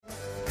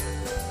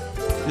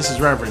This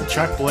is Reverend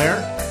Chuck Blair.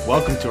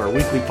 Welcome to our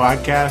weekly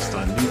podcast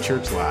on New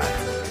Church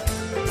Live.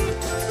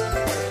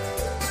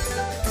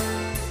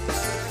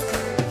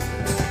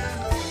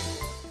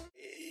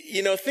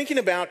 You know, thinking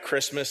about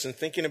Christmas and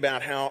thinking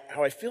about how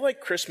I feel like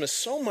Christmas,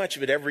 so much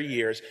of it every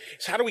year is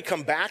how do we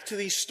come back to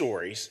these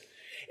stories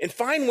and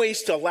find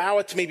ways to allow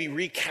it to maybe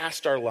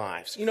recast our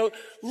lives. You know,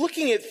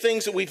 looking at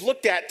things that we've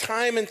looked at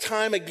time and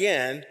time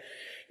again,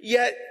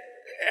 yet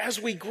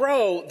as we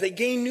grow, they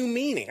gain new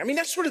meaning. I mean,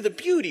 that's sort of the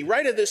beauty,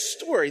 right, of this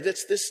story.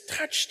 That's this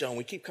touchstone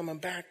we keep coming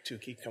back to.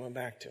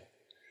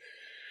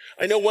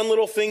 I know one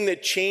little thing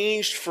that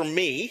changed for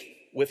me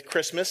with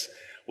Christmas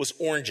was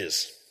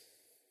oranges.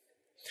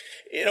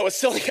 You know, a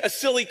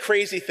silly,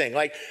 crazy thing.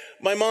 Like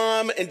my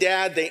mom and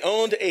dad, they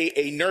owned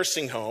a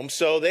nursing home,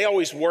 so they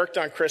always worked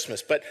on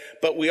Christmas. But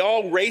we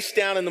all raced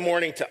down in the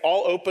morning to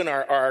all open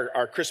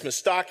our Christmas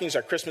stockings,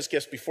 our Christmas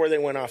gifts before they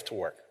went off to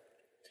work.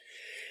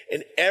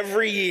 And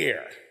every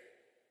year,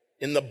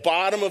 in the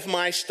bottom of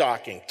my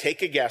stocking,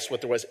 take a guess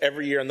what there was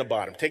every year in the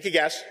bottom. Take a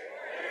guess.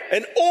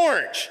 An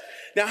orange.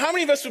 Now, how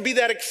many of us would be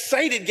that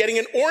excited getting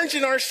an orange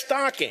in our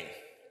stocking?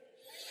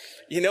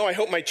 You know, I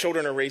hope my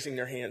children are raising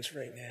their hands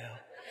right now.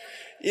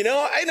 You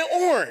know, an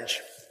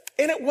orange.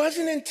 And it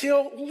wasn't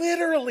until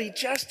literally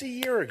just a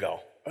year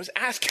ago, I was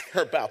asking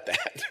her about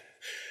that.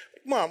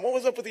 Mom, what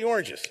was up with the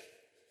oranges?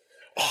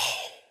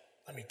 Oh,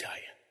 let me tell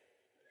you.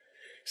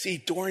 See,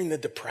 during the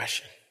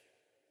Depression,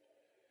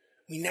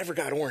 we never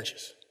got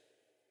oranges.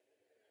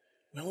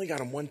 We only got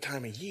them one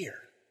time a year.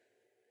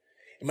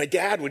 And my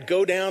dad would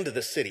go down to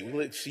the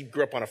city. He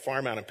grew up on a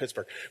farm out in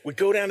Pittsburgh. Would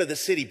go down to the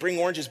city, bring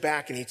oranges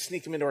back, and he'd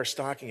sneak them into our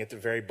stocking at the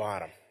very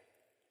bottom.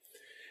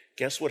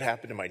 Guess what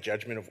happened to my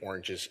judgment of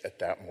oranges at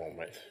that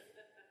moment?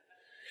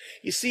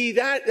 You see,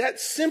 that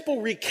simple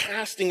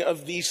recasting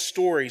of these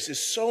stories is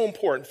so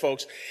important,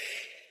 folks.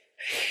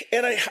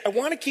 And I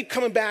want to keep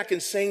coming back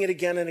and saying it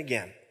again and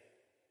again.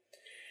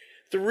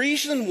 The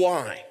reason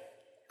why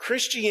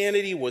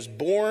Christianity was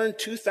born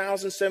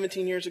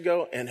 2017 years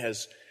ago and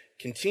has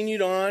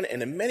continued on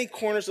and in many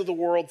corners of the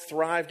world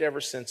thrived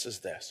ever since is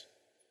this.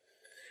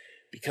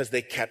 Because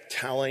they kept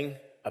telling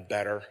a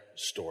better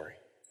story.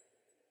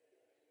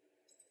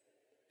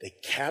 They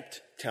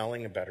kept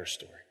telling a better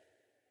story.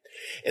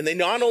 And they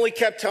not only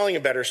kept telling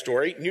a better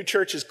story, New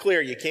Church is clear,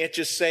 you can't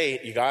just say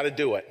it, you got to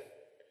do it.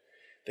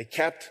 They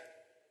kept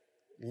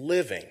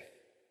living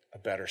a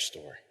better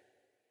story.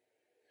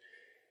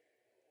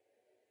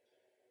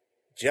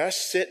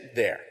 Just sit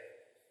there.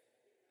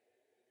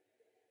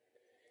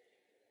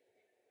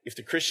 If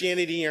the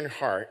Christianity in your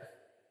heart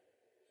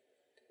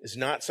is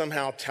not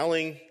somehow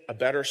telling a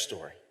better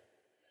story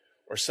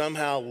or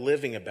somehow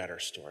living a better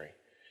story,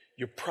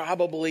 you're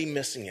probably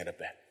missing it a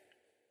bit.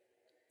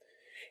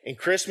 And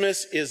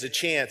Christmas is a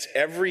chance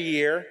every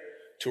year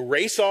to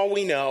erase all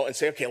we know and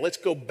say, okay, let's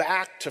go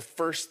back to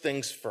first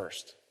things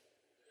first.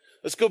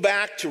 Let's go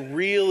back to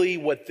really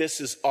what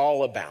this is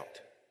all about.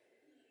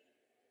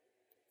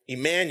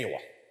 Emmanuel,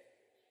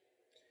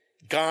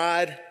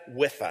 God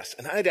with us.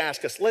 And I'd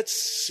ask us, let's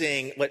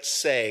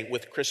say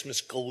with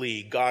Christmas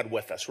glee, God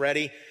with us.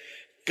 Ready?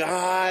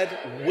 God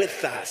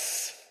with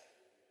us.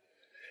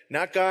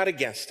 Not God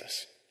against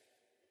us,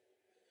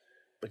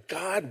 but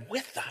God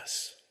with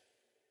us.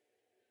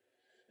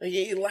 Now,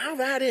 you allow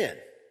that in.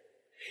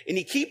 And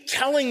you keep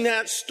telling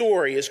that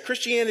story as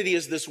Christianity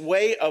is this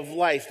way of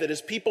life, that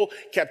as people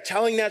kept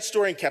telling that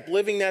story and kept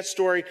living that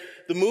story,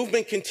 the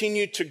movement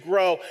continued to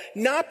grow,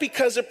 not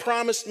because it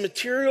promised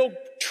material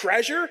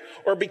treasure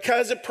or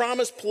because it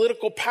promised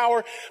political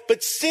power,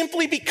 but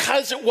simply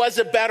because it was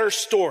a better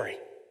story.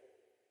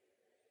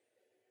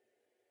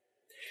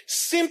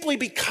 Simply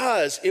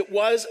because it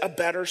was a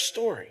better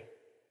story.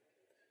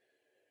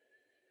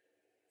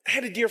 I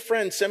had a dear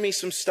friend send me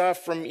some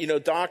stuff from,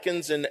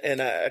 Dawkins and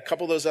a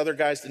couple of those other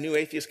guys, the New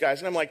Atheist guys.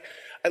 And I'm like,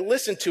 I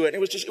listened to it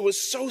and it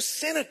was so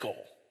cynical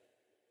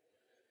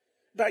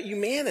about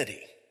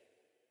humanity.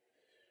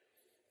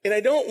 And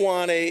I don't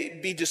want to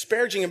be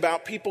disparaging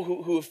about people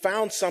who have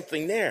found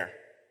something there.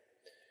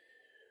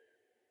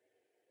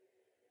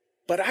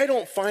 But I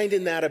don't find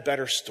in that a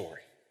better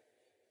story.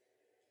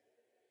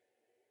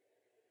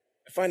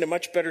 I find a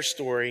much better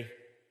story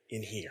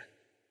in here.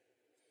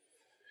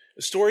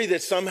 A story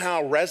that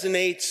somehow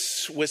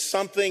resonates with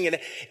something, and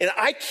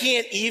I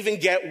can't even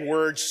get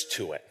words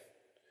to it.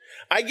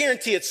 I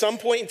guarantee at some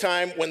point in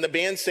time when the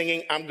band's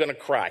singing, I'm going to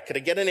cry. Could I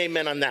get an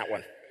amen on that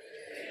one?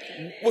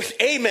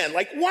 Amen.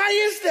 Like, why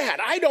is that?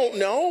 I don't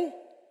know.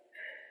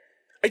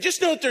 I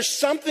just know that there's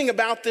something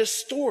about this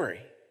story.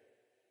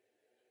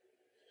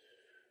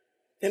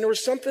 And there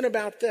was something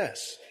about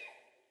this.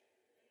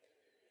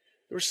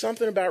 There was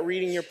something about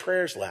reading your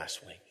prayers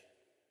last week.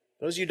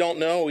 Those of you who don't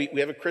know, we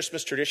have a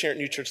Christmas tradition here at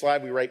New Church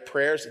Live. We write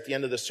prayers at the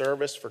end of the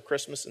service for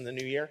Christmas and the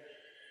New Year.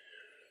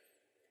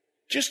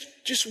 Just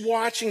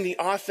watching the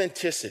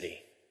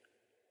authenticity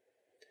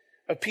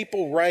of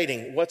people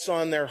writing what's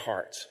on their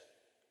hearts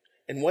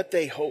and what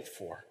they hope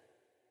for.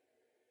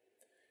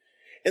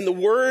 And the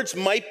words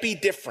might be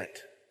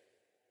different.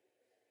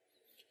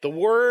 The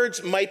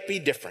words might be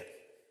different.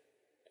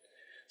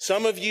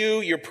 Some of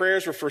you, your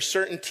prayers were for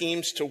certain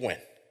teams to win.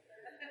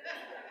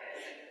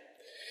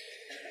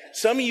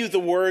 Some of you, the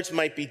words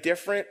might be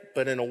different,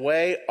 but in a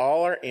way,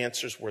 all our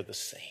answers were the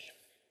same.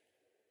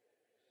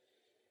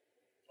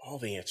 All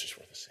the answers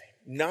were the same.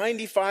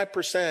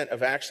 95%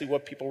 of actually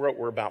what people wrote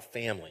were about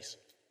families.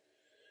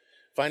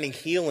 Finding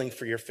healing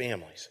for your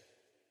families.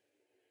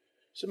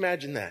 So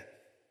imagine that.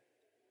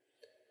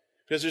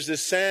 Because there's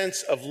this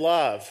sense of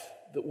love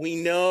that we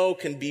know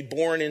can be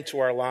born into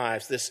our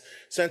lives, this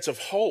sense of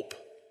hope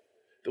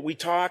that we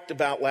talked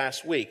about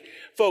last week.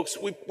 Folks,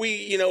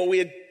 we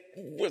had,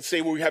 let's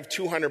say we have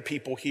 200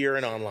 people here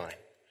and online.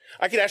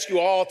 I could ask you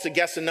all to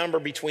guess a number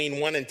between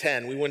 1 and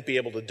 10. We wouldn't be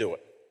able to do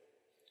it.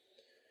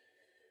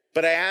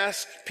 But I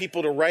ask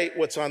people to write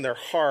what's on their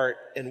heart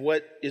and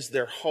what is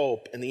their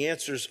hope, and the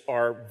answers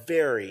are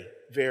very,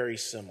 very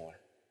similar.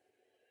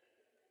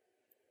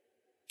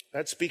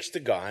 That speaks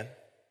to God.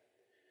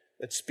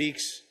 That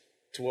speaks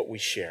to what we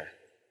share.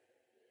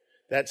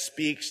 That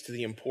speaks to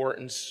the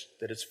importance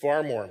that it's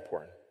far more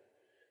important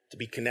to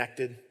be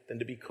connected than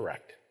to be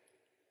correct.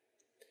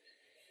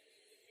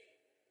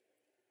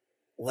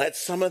 Let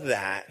some of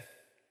that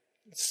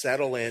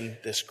settle in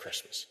this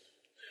Christmas.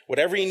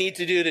 Whatever you need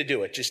to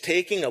do it. Just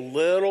taking a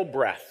little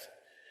breath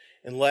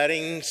and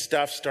letting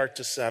stuff start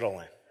to settle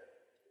in.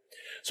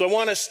 So I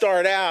want to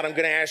start out, I'm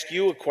going to ask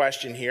you a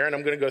question here, and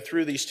I'm going to go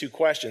through these two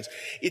questions.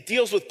 It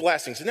deals with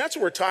blessings, and that's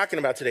what we're talking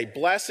about today.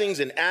 Blessings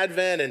in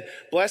Advent, and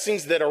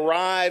blessings that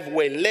arrive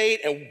way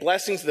late, and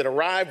blessings that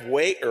arrive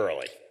way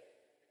early.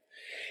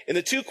 And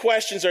the two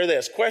questions are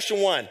this. Question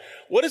one,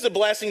 what is a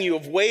blessing you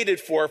have waited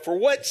for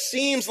what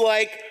seems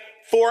like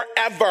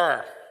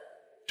forever?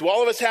 Do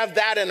all of us have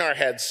that in our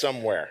heads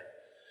somewhere?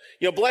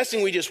 You know,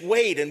 blessing, we just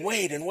wait and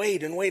wait and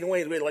wait and wait and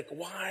wait. Like,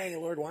 why,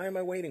 Lord, why am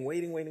I waiting?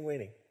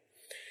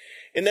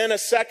 And then a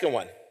second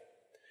one.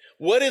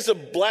 What is a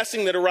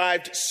blessing that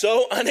arrived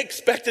so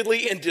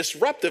unexpectedly and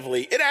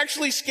disruptively, it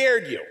actually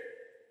scared you?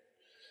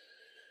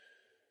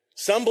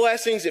 Some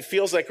blessings, it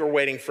feels like we're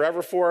waiting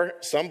forever for.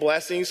 Some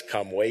blessings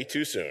come way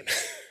too soon.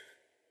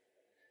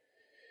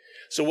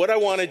 So what I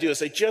want to do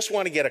is I just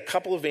want to get a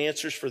couple of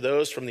answers for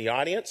those from the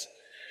audience.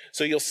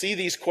 So you'll see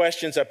these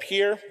questions up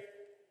here.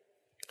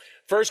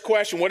 First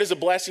question, what is a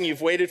blessing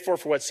you've waited for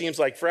what seems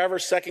like forever?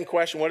 Second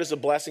question, what is a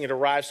blessing that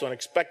arrived so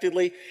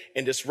unexpectedly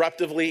and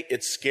disruptively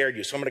it scared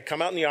you? So I'm going to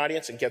come out in the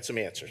audience and get some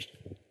answers.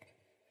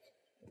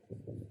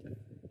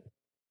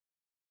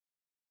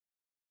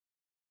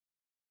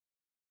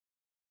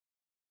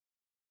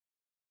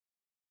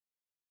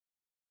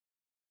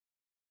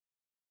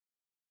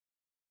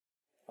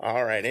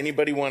 All right,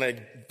 anybody want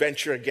to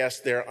venture a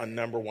guess there on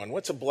number one?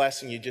 What's a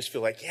blessing you just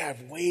feel like, yeah,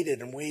 I've waited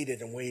and waited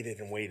and waited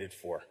and waited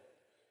for?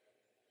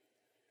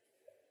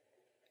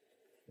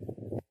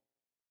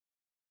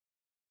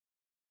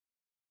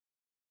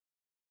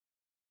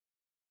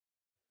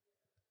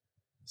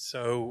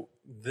 So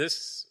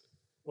this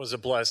was a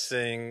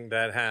blessing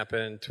that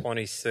happened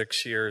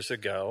 26 years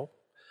ago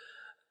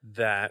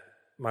that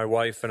my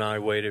wife and I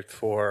waited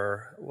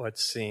for what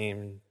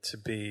seemed to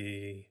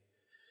be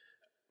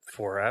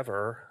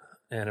forever,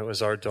 and it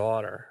was our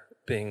daughter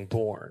being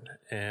born.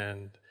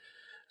 And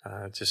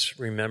just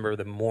remember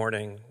the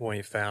morning when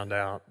we found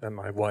out that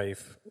my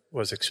wife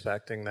was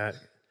expecting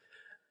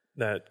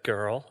that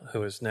girl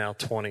who is now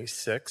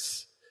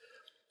 26.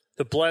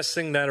 The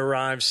blessing that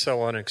arrived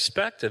so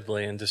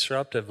unexpectedly and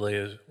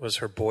disruptively was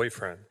her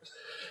boyfriend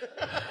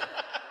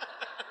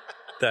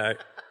that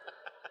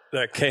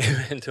came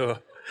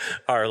into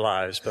our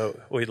lives,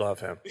 but we love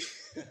him.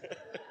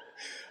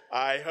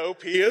 I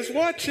hope he is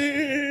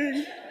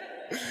watching.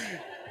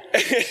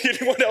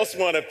 Anyone else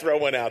want to throw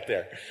one out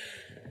there?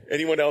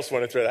 Anyone else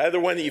want to throw that? Either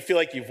one that you feel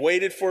like you've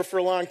waited for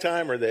a long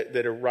time, or that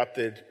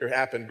erupted or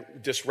happened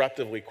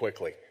disruptively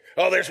quickly?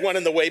 Oh, there's one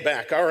in the way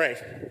back. All right.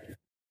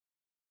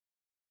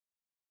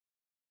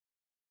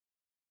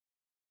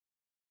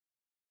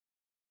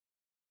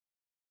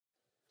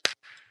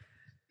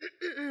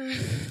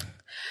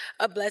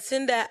 A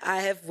blessing that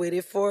I have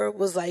waited for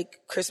was like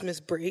Christmas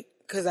break,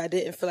 because I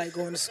didn't feel like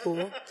going to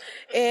school.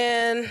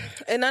 And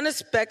an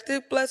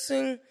unexpected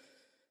blessing,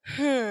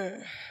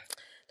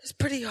 that's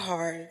pretty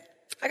hard.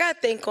 I got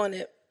to think on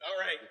it. All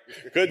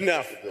right. Good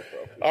enough.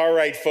 All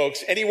right,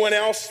 folks. Anyone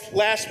else?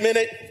 Last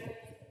minute?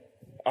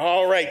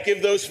 All right.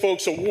 Give those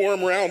folks a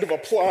warm round of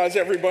applause,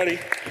 everybody.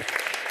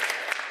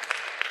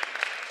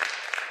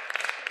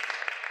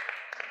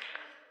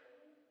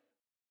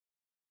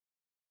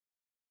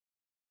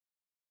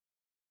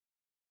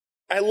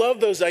 I love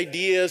those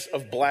ideas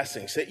of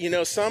blessings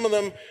that, some of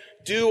them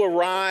do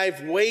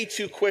arrive way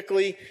too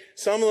quickly.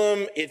 Some of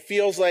them, it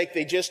feels like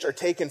they just are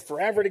taking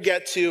forever to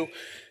get to.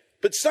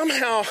 But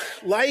somehow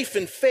life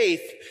and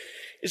faith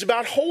is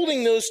about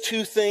holding those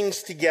two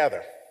things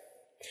together.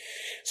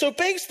 So it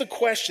begs the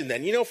question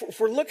then, if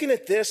we're looking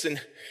at this and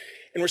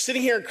we're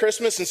sitting here at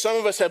Christmas and some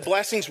of us have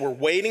blessings we're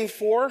waiting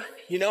for,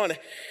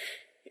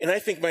 and I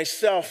think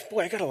myself,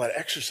 boy, I got a lot of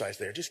exercise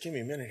there. Just give me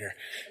a minute here.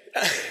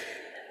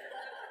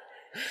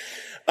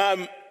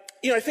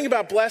 I think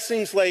about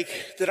blessings like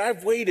that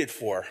I've waited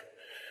for.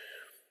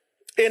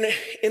 And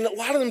a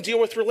lot of them deal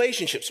with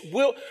relationships.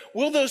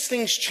 Will those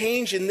things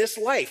change in this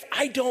life?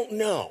 I don't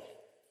know.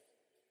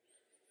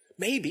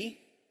 Maybe,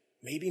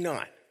 maybe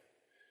not.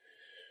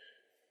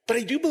 But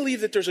I do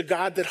believe that there's a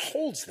God that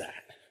holds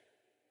that.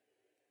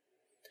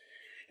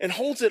 And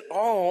holds it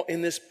all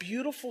in this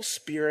beautiful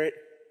spirit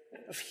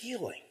of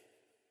healing.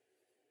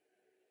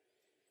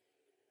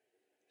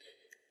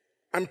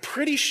 I'm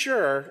pretty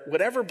sure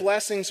whatever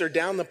blessings are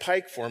down the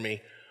pike for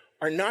me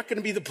are not going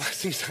to be the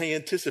blessings I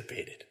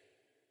anticipated.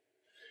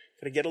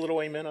 Can I get a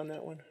little amen on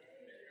that one?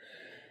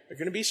 They're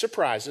going to be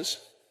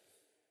surprises,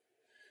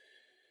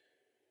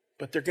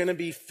 but they're going to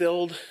be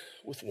filled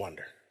with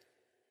wonder.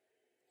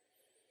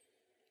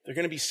 They're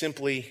going to be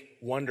simply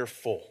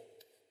wonderful.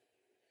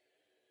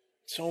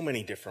 So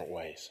many different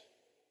ways.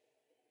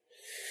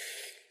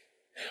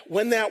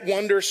 When that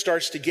wonder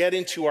starts to get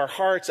into our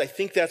hearts, I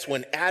think that's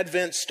when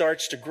Advent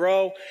starts to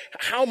grow.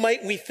 How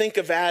might we think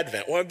of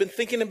Advent? Well, I've been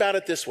thinking about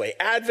it this way.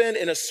 Advent,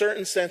 in a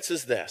certain sense,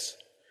 is this: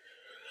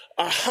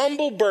 a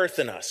humble birth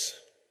in us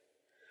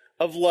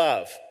of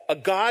love, a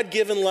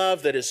God-given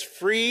love that is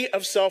free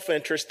of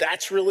self-interest.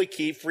 That's really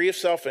key, free of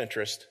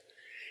self-interest,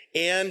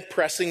 and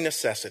pressing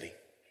necessity.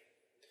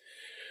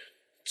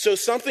 So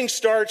something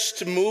starts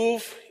to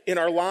move in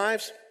our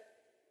lives,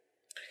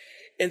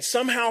 and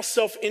somehow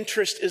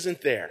self-interest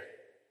isn't there,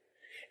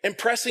 and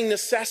pressing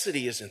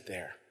necessity isn't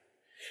there.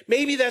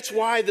 Maybe that's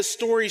why the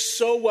story's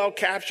so well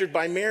captured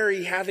by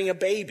Mary having a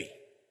baby.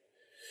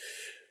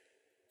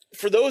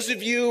 For those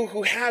of you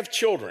who have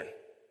children,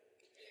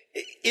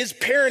 is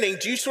parenting,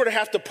 do you sort of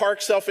have to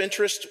park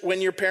self-interest when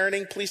you're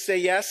parenting? Please say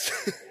yes.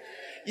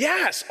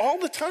 Yes, all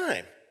the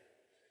time.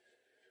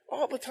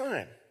 All the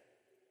time.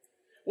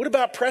 What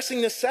about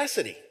pressing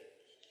necessity?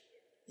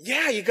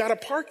 Yeah, you got to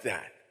park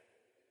that.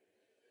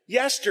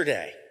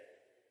 Yesterday,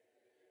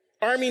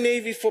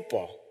 Army-Navy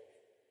football.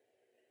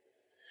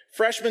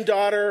 Freshman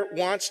daughter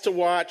wants to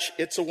watch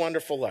It's a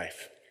Wonderful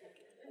Life.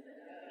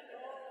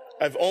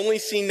 I've only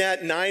seen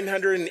that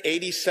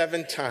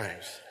 987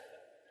 times.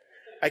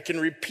 I can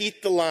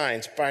repeat the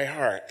lines by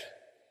heart.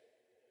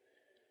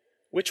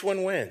 Which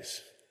one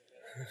wins?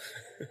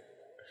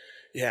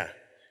 Yeah,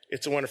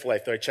 It's a Wonderful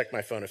Life, though I checked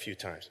my phone a few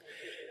times.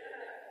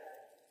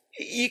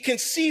 You can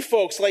see,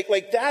 folks,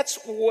 like that's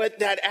what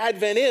that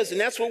Advent is,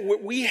 and that's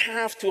what we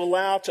have to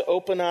allow to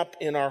open up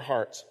in our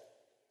hearts.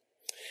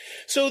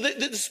 So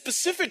the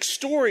specific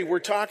story we're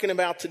talking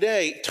about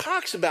today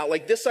talks about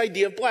like this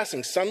idea of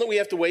blessings, some that we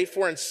have to wait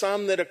for and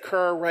some that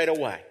occur right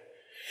away.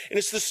 And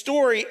it's the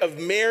story of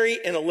Mary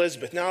and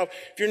Elizabeth. Now,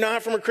 if you're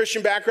not from a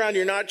Christian background,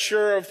 you're not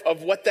sure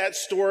of what that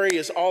story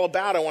is all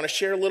about, I want to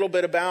share a little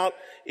bit about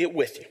it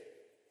with you.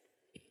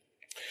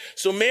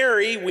 So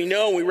Mary, we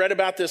know, we read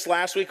about this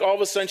last week, all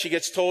of a sudden she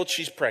gets told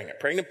she's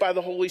pregnant by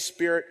the Holy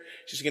Spirit.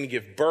 She's going to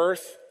give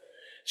birth.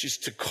 She's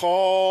to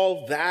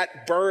call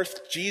that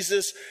birth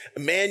Jesus,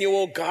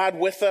 Emmanuel, God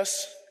with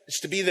us. It's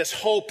to be this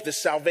hope,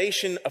 this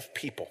salvation of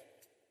people.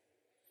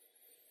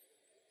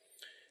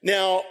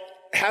 Now,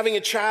 having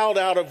a child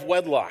out of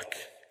wedlock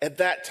at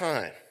that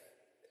time,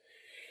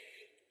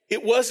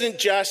 it wasn't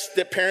just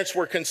that parents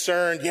were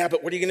concerned, yeah,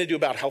 but what are you going to do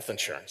about health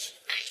insurance?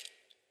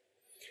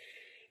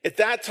 At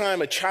that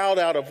time, a child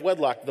out of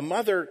wedlock, the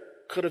mother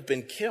could have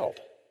been killed.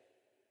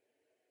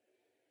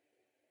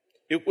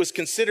 It was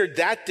considered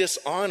that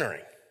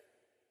dishonoring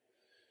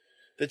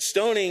that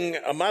stoning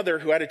a mother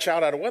who had a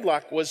child out of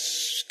wedlock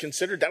was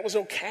considered, that was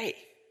okay.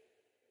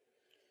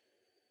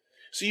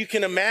 So you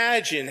can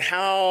imagine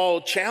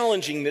how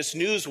challenging this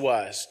news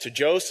was to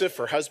Joseph,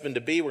 her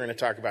husband-to-be. We're going to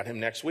talk about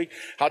him next week.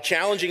 How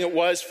challenging it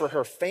was for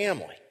her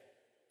family.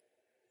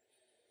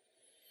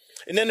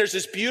 And then there's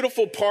this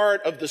beautiful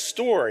part of the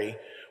story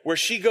where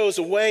she goes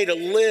away to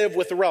live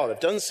with a relative.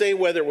 It doesn't say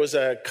whether it was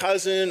a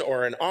cousin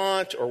or an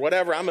aunt or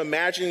whatever. I'm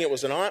imagining it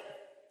was an aunt.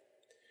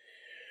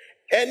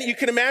 And you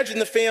can imagine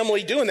the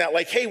family doing that,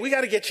 like, hey, we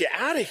got to get you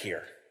out of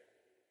here.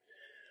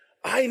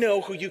 I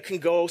know who you can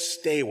go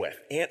stay with,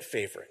 Aunt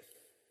Favorite.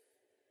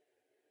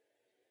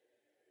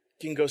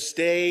 You can go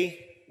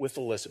stay with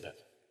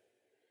Elizabeth.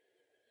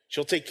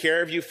 She'll take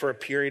care of you for a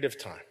period of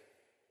time.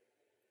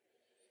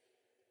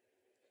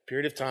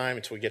 Period of time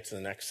until we get to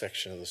the next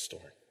section of the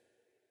story.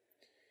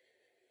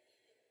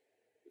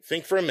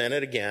 Think for a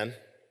minute again.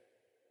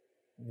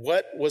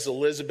 What was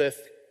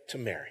Elizabeth to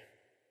Mary?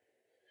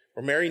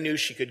 Where Mary knew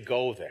she could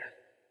go there,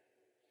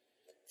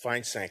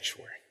 find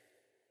sanctuary.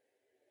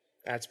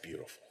 That's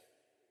beautiful.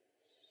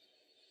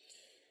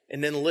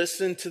 And then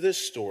listen to this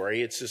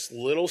story. It's this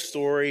little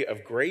story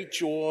of great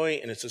joy,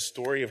 and it's a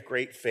story of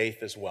great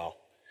faith as well.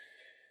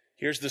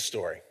 Here's the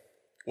story.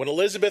 When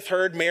Elizabeth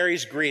heard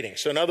Mary's greeting,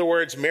 so in other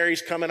words,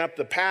 Mary's coming up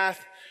the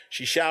path,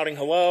 she's shouting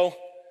hello,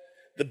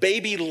 the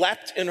baby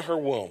leapt in her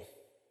womb.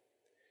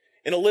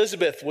 And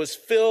Elizabeth was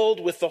filled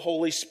with the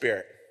Holy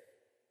Spirit.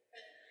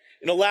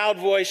 In a loud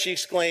voice, she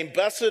exclaimed,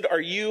 "Blessed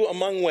are you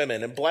among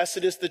women, and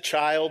blessed is the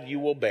child you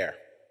will bear."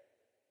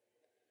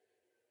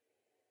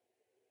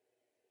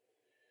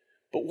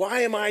 But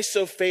why am I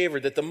so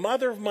favored that the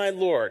mother of my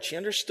Lord, she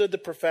understood the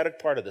prophetic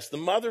part of this, the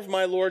mother of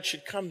my Lord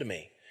should come to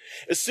me?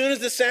 As soon as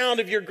the sound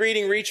of your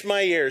greeting reached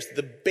my ears,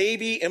 the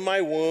baby in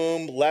my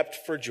womb leapt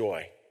for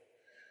joy.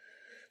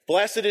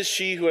 Blessed is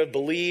she who had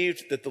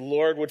believed that the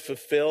Lord would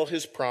fulfill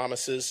his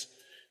promises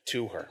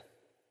to her.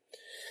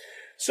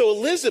 So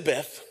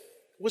Elizabeth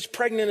was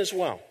pregnant as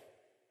well.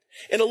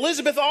 And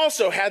Elizabeth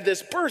also had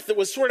this birth that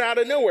was sort of out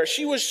of nowhere.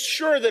 She was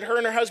sure that her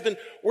and her husband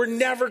were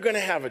never going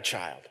to have a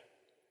child.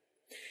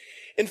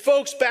 And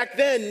folks, back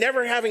then,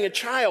 never having a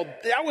child,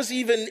 that was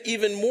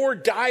even more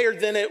dire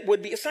than it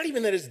would be. It's not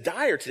even that it's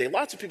dire today.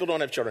 Lots of people don't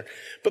have children.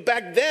 But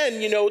back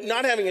then,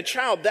 not having a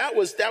child, that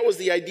was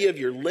the idea of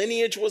your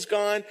lineage was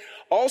gone.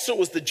 Also, it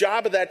was the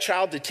job of that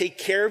child to take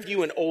care of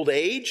you in old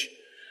age.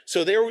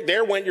 So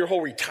there went your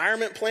whole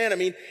retirement plan. I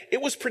mean,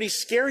 it was pretty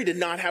scary to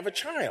not have a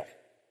child.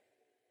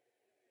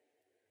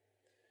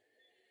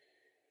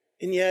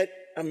 And yet,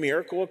 a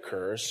miracle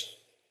occurs.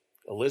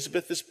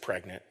 Elizabeth is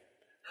pregnant.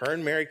 Her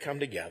and Mary come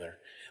together.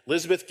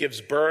 Elizabeth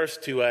gives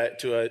birth to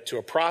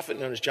a prophet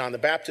known as John the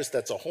Baptist.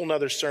 That's a whole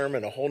nother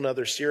sermon, a whole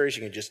nother series.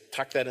 You can just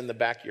tuck that in the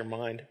back of your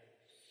mind.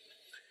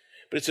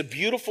 But it's a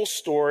beautiful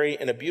story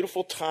and a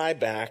beautiful tie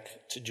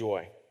back to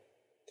joy.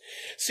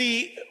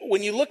 See,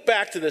 when you look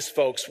back to this,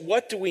 folks,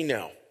 what do we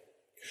know?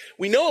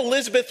 We know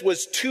Elizabeth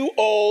was too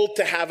old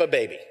to have a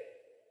baby.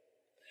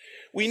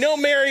 We know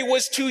Mary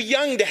was too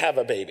young to have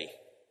a baby.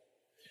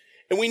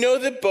 And we know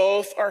that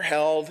both are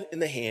held in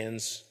the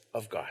hands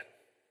of God.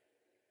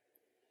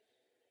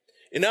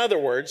 In other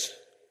words,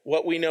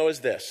 what we know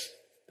is this.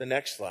 The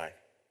next slide.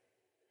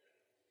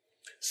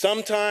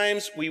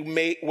 Sometimes we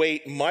may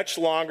wait much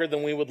longer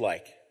than we would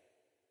like.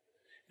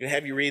 I'm going to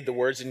have you read the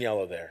words in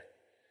yellow there.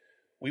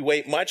 We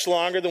wait much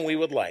longer than we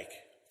would like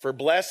for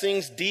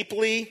blessings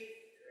deeply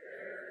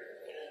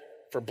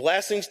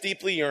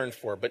yearned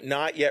for, but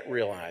not yet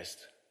realized.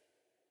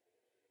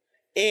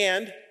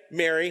 And,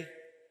 Mary,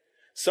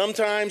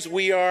 sometimes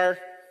we are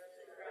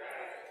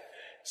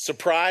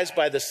surprised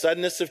by the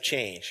suddenness of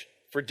change,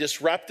 for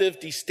disruptive,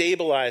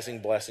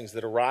 destabilizing blessings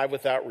that arrive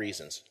without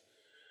reasons.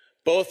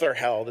 Both are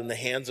held in the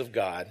hands of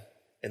God,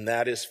 and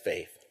that is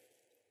faith.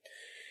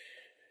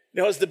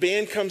 Now, as the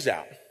band comes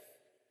out,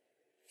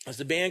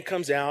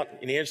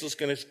 and Angela's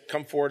going to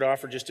come forward to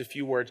offer just a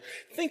few words,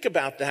 think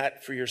about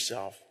that for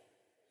yourself.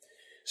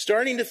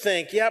 Starting to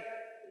think,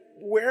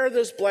 where are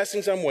those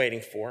blessings I'm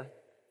waiting for?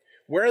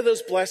 Where are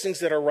those blessings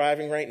that are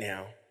arriving right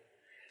now?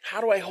 How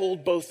do I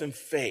hold both in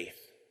faith?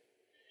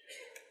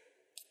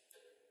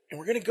 And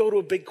we're going to go to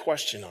a big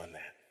question on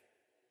that.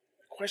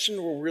 A question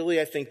that will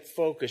really, I think,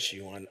 focus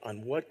you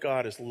on what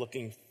God is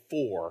looking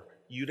for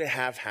you to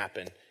have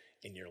happen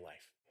in your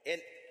life.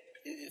 And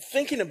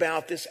thinking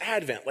about this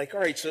Advent, all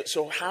right,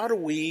 so how do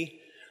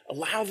we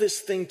allow this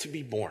thing to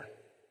be born?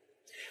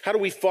 How do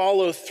we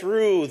follow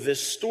through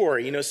this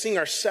story? Seeing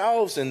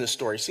ourselves in the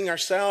story, seeing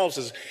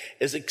ourselves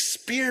as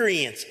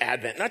experience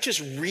Advent, not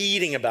just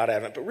reading about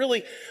Advent, but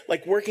really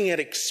working at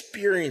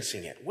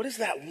experiencing it. What does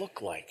that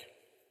look like?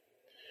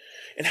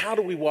 And how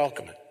do we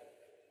welcome it?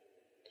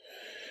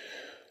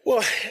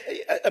 Well,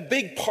 a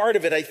big part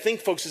of it, I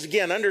think, folks, is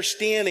again,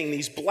 understanding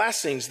these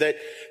blessings, that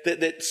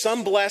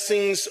some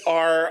blessings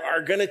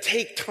are going to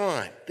take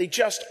time. They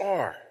just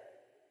are.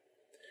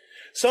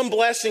 Some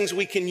blessings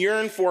we can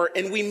yearn for,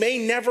 and we may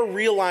never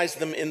realize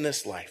them in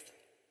this life.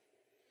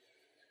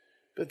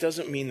 But it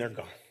doesn't mean they're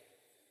gone.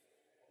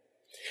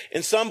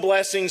 And some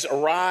blessings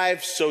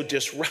arrive so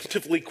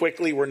disruptively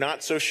quickly, we're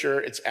not so sure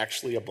it's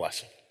actually a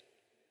blessing.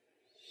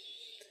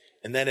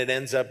 And then it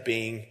ends up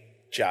being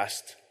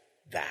just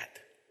that.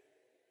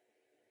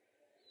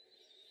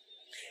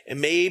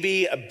 And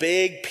maybe a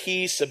big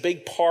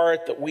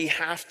part that we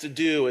have to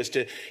do is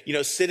to,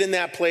 sit in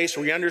that place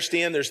where we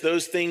understand there's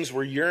those things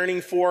we're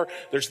yearning for.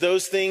 There's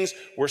those things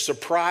we're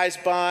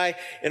surprised by.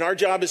 And our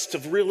job is to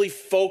really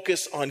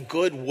focus on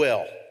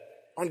goodwill.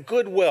 On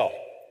goodwill.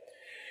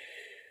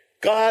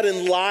 God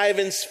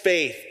enlivens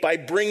faith by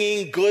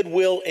bringing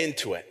goodwill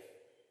into it.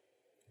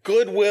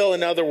 Goodwill,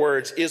 in other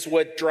words, is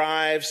what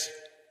drives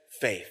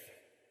faith.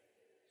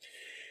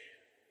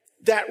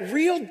 That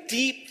real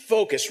deep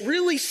focus,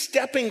 really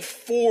stepping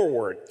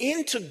forward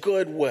into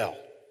goodwill.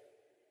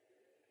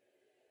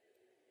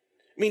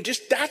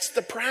 That's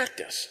the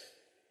practice.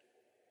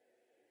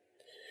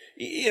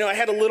 I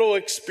had a little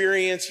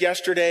experience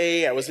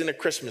yesterday. I was in a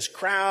Christmas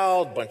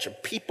crowd, bunch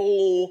of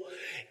people,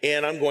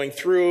 and I'm going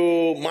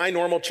through my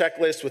normal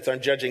checklist with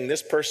I'm judging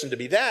this person to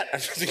be that, I'm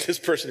judging this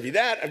person to be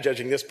that, I'm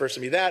judging this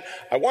person to be that.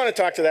 I want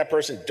to talk to that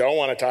person, don't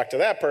want to talk to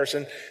that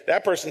person.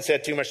 That person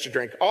said too much to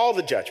drink. All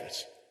the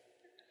judgments.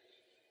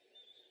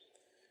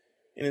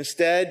 And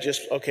instead,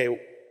 just,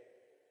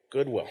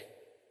 goodwill.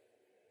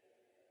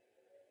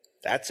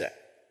 That's it.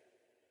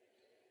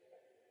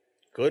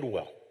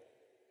 Goodwill.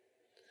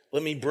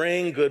 Let me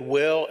bring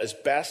goodwill as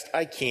best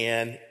I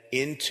can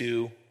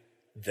into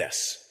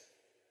this.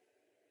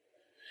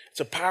 It's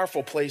a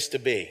powerful place to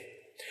be.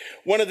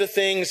 One of the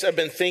things I've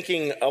been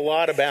thinking a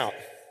lot about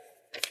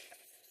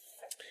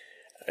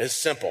is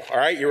simple. All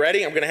right, you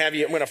ready? I'm going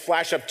to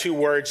flash up two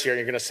words here, and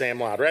you're going to say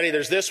them loud. Ready?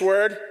 There's this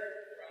word.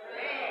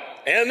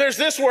 And there's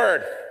this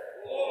word.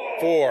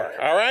 For.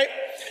 All right?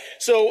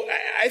 So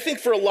I think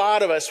for a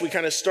lot of us, we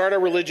kind of start our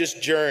religious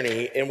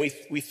journey and we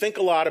think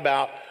a lot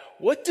about,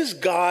 what does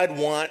God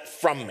want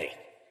from me?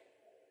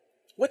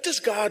 What does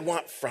God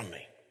want from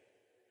me?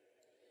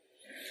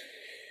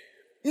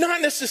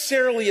 Not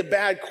necessarily a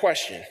bad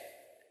question,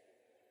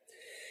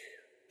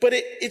 but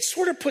it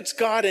sort of puts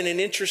God in an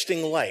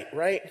interesting light,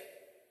 right?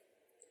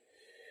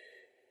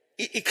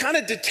 It kind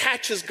of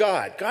detaches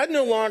God. God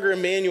no longer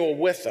Emmanuel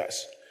with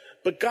us,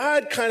 but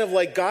God kind of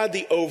like God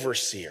the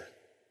overseer.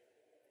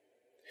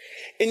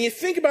 And you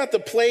think about the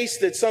place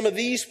that some of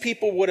these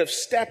people would have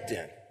stepped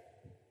in.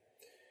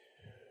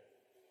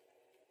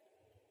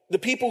 The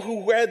people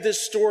who read this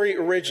story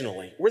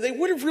originally, where they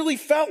would have really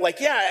felt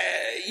like,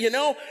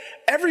 yeah,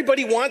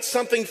 everybody wants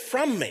something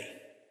from me.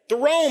 The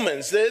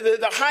Romans,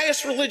 the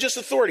highest religious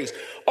authorities,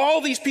 all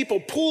these people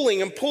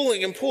pulling and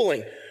pulling and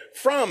pulling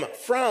from.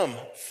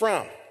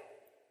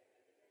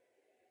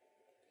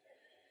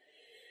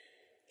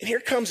 And here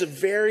comes a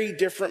very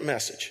different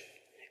message.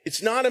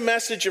 It's not a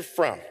message of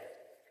from.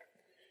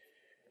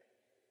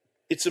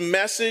 It's a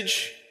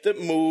message that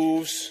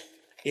moves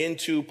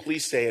into,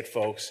 please say it,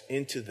 folks,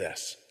 into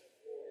this.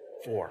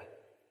 For.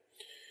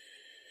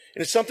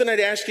 And it's something I'd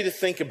ask you to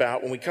think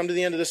about when we come to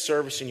the end of the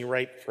service and you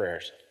write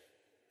prayers.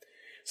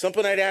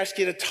 Something I'd ask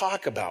you to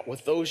talk about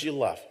with those you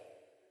love.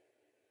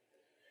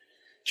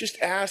 Just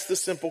ask the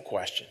simple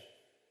question.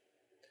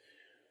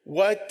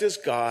 What does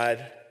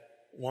God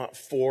want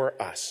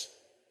for us?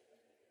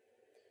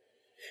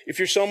 If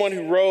you're someone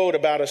who wrote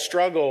about a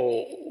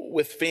struggle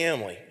with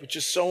family, which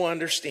is so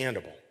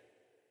understandable,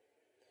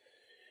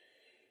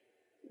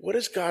 what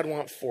does God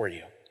want for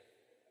you?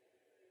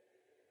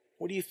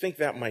 What do you think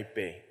that might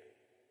be?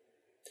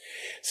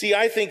 See,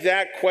 I think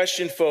that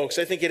question, folks,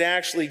 I think it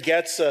actually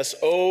gets us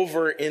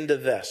over into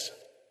this.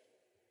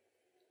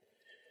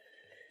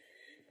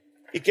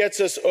 It gets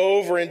us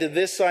over into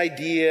this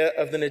idea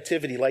of the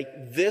nativity. Like,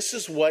 this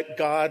is what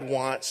God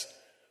wants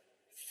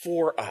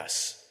for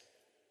us.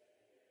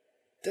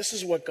 This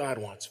is what God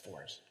wants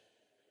for us.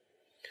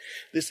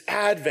 This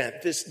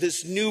Advent,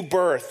 this new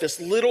birth, this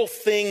little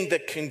thing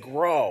that can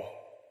grow.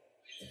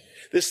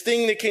 This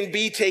thing that can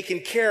be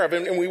taken care of.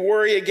 And we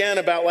worry again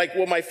about like,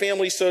 well, my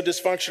family's so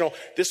dysfunctional.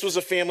 This was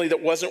a family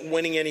that wasn't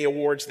winning any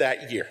awards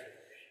that year.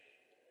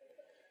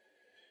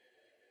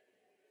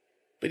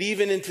 But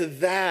even into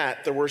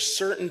that, there were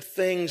certain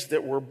things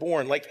that were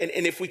born. Like, and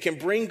if we can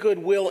bring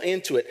goodwill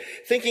into it,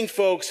 thinking,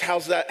 folks, how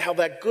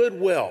that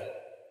goodwill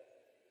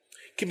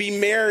can be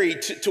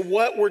married to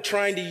what we're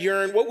trying to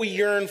yearn, what we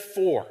yearn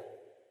for,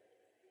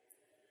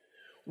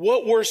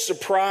 what we're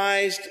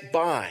surprised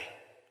by.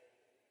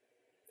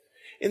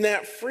 In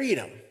that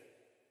freedom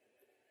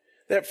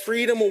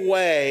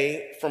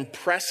away from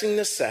pressing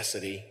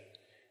necessity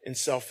and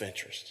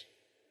self-interest.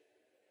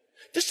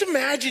 Just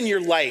imagine your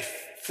life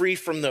free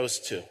from those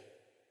two.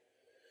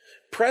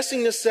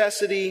 Pressing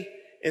necessity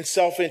and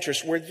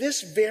self-interest, where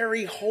this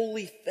very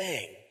holy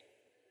thing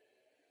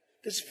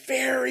is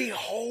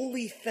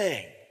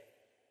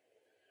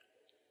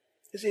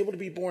able to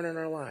be born in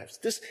our lives.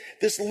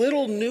 This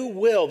little new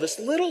will, this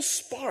little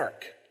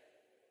spark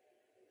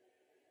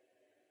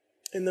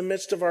in the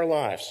midst of our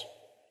lives.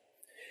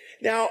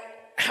 Now,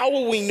 how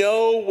will we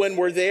know when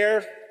we're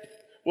there?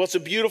 Well, it's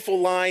a beautiful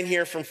line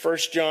here from 1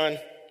 John.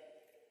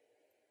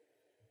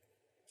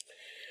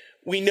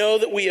 We know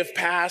that we have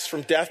passed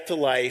from death to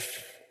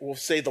life. We'll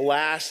say the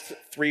last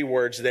three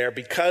words there,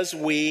 because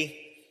we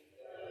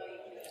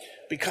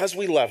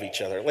love each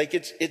other. Like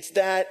it's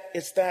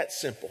that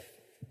simple.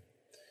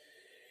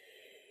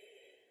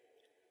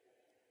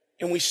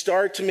 And we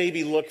start to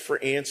maybe look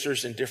for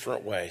answers in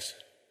different ways.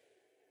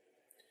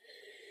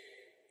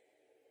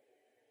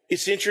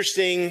 It's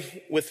interesting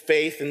with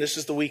faith, and this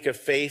is the week of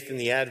faith in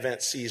the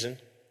Advent season.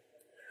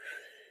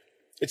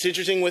 It's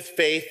interesting with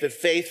faith that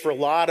faith for a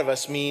lot of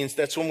us means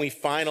that's when we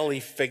finally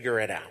figure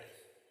it out.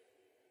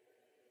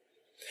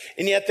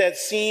 And yet that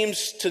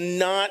seems to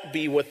not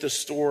be what the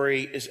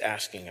story is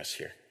asking us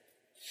here.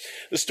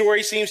 The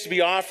story seems to be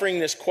offering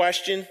this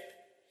question: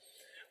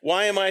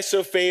 why am I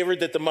so favored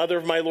that the mother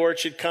of my Lord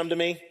should come to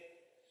me?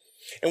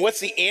 And what's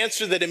the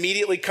answer that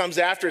immediately comes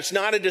after? It's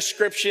not a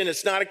description.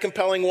 It's not a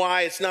compelling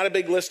why. It's not a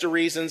big list of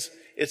reasons.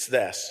 It's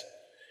this.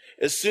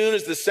 As soon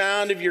as the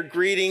sound of your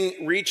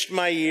greeting reached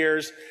my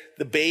ears,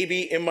 the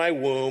baby in my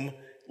womb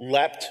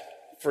leapt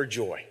for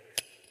joy.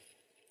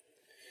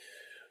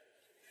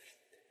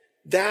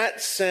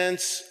 That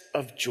sense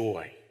of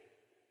joy,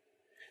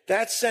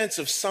 that sense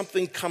of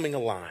something coming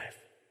alive,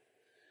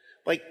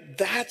 like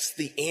that's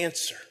the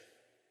answer.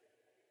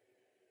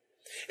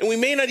 And we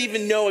may not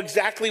even know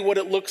exactly what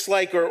it looks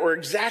like or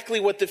exactly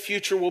what the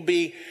future will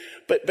be,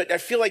 but I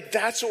feel like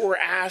that's what we're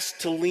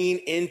asked to lean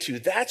into.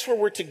 That's where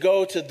we're to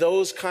go to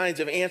those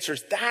kinds of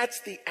answers. That's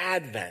the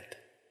Advent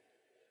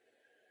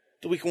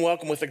that we can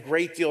welcome with a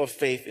great deal of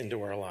faith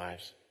into our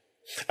lives.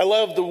 I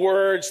love the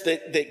words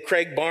that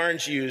Craig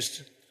Barnes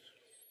used.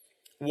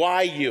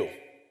 Why you?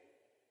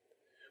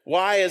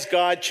 Why has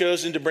God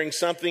chosen to bring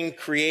something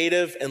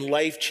creative and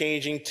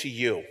life-changing to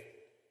you?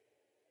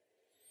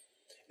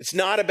 It's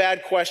not a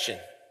bad question.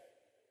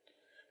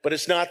 but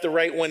it's not the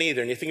right one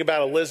either. And you think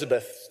about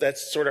Elizabeth,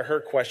 that's sort of her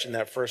question,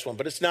 that first one,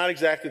 but it's not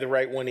exactly the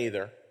right one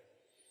either.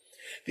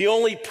 The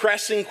only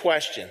pressing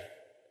question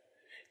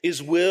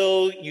is,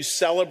 will you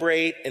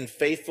celebrate and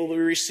faithfully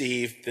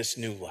receive this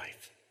new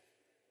life?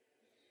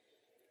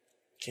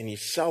 Can you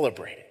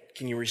celebrate it?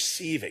 Can you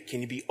receive it?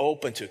 Can you be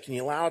open to it? Can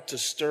you allow it to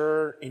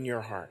stir in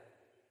your heart?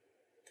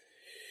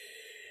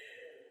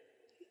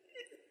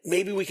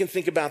 Maybe we can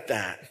think about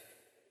that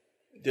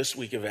this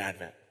week of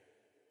Advent.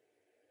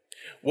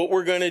 What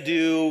we're going to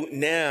do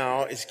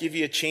now is give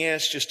you a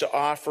chance just to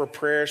offer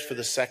prayers for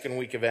the second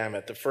week of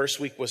Advent. The first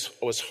week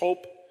was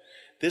hope.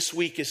 This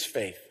week is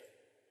faith.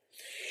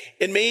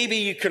 And maybe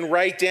you can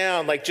write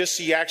down, like just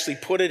so you actually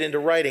put it into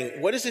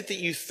writing, what is it that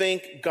you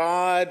think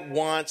God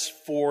wants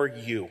for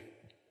you?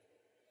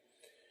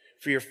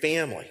 For your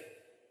family?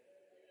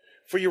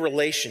 For your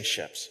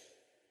relationships?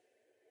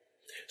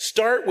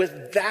 Start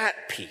with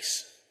that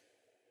piece.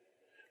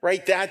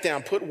 Write that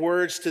down, put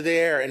words to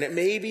there, and it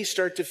maybe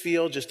start to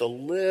feel just a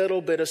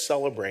little bit of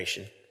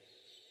celebration,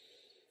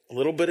 a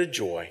little bit of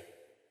joy,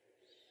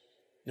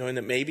 knowing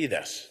that maybe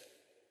this,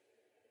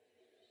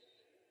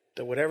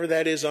 that whatever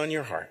that is on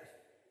your heart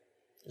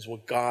is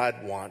what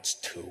God wants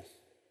to.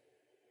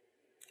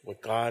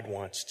 What God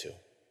wants to.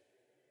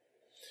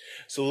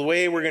 So the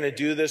way we're going to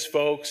do this,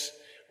 folks,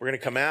 we're going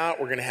to come out,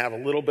 we're going to have a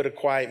little bit of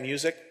quiet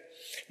music.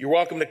 You're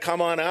welcome to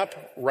come on up,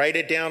 write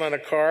it down on a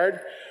card,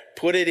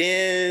 put it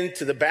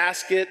into the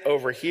basket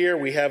over here.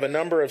 We have a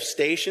number of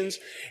stations.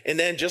 And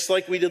then just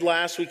like we did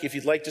last week, if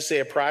you'd like to say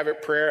a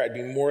private prayer, I'd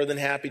be more than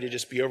happy to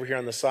just be over here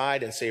on the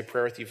side and say a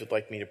prayer with you if you'd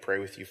like me to pray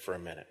with you for a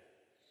minute.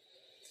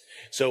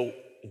 So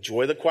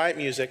enjoy the quiet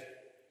music.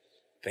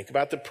 Think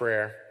about the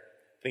prayer.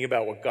 Think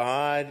about what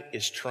God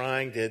is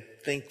trying to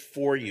think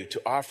for you,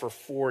 to offer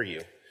for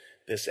you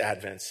this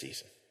Advent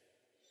season.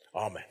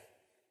 Amen.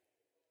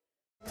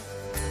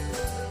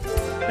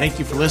 Thank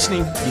you for listening.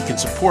 You can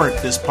support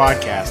this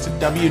podcast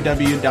at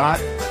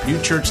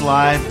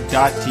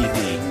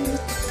www.newchurchlive.tv.